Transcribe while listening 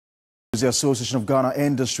the Association of Ghana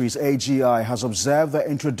Industries, AGI, has observed the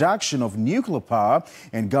introduction of nuclear power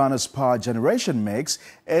in Ghana's power generation mix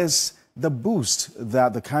is the boost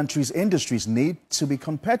that the country's industries need to be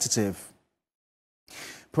competitive.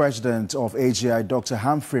 President of AGI, Dr.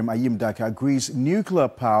 Humphrey Ayimdake, agrees nuclear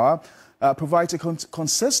power provides a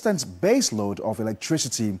consistent baseload of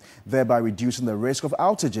electricity, thereby reducing the risk of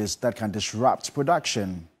outages that can disrupt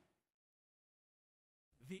production.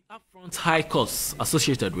 The upfront high costs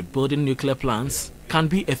associated with building nuclear plants can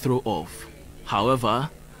be a throw-off. However,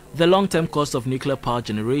 the long-term cost of nuclear power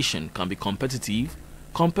generation can be competitive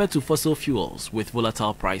compared to fossil fuels with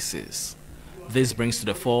volatile prices. This brings to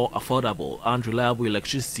the fore affordable and reliable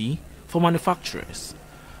electricity for manufacturers.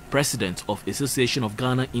 President of Association of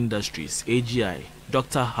Ghana Industries, AGI,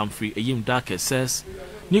 Dr. Humphrey Ayimdake, says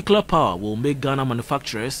nuclear power will make Ghana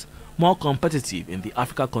manufacturers more competitive in the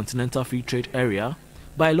Africa Continental Free Trade Area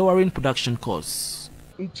by lowering production costs.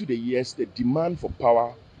 Into the years, the demand for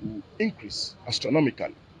power will increase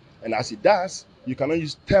astronomically. And as it does, you cannot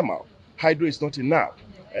use thermal. Hydro is not enough.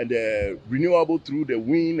 And renewable through the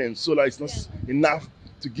wind and solar is not enough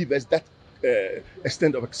to give us that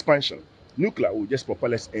extent of expansion. Nuclear will just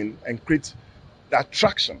propel us in and create the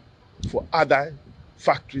attraction for other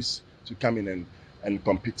factories to come in and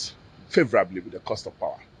compete favorably with the cost of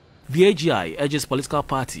power. The AGI urges political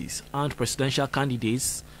parties and presidential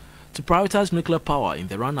candidates to prioritize nuclear power in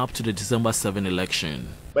the run-up to the December 7 election.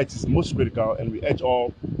 But it is most critical, and we urge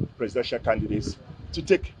all presidential candidates to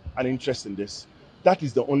take an interest in this. That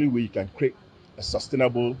is the only way you can create a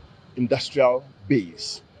sustainable industrial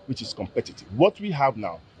base which is competitive. What we have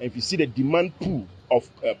now, and if you see the demand pool of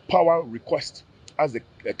power request as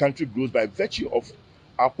the country grows by virtue of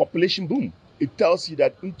our population boom, it tells you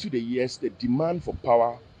that into the years the demand for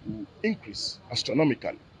power will increase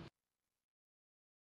astronomically.